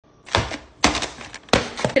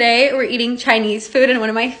Today we're eating Chinese food and one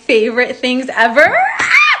of my favorite things ever.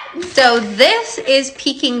 So this is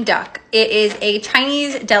Peking duck. It is a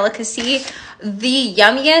Chinese delicacy, the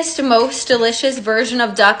yummiest, most delicious version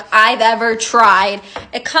of duck I've ever tried.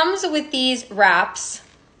 It comes with these wraps.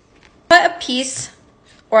 Put a piece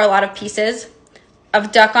or a lot of pieces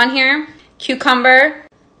of duck on here, cucumber.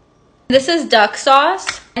 This is duck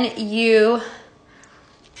sauce, and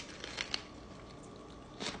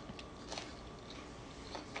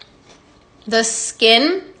the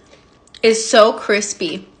skin is so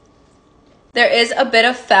crispy. There is a bit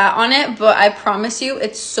of fat on it, but I promise you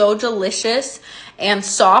it's so delicious and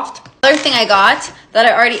soft. Other thing I got that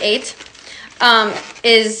I already ate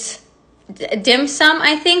is dim sum,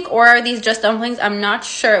 I think, or are these just dumplings? I'm not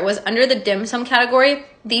sure. It was under the dim sum category.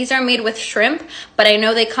 These are made with shrimp, but I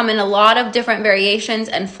know they come in a lot of different variations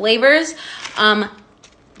and flavors.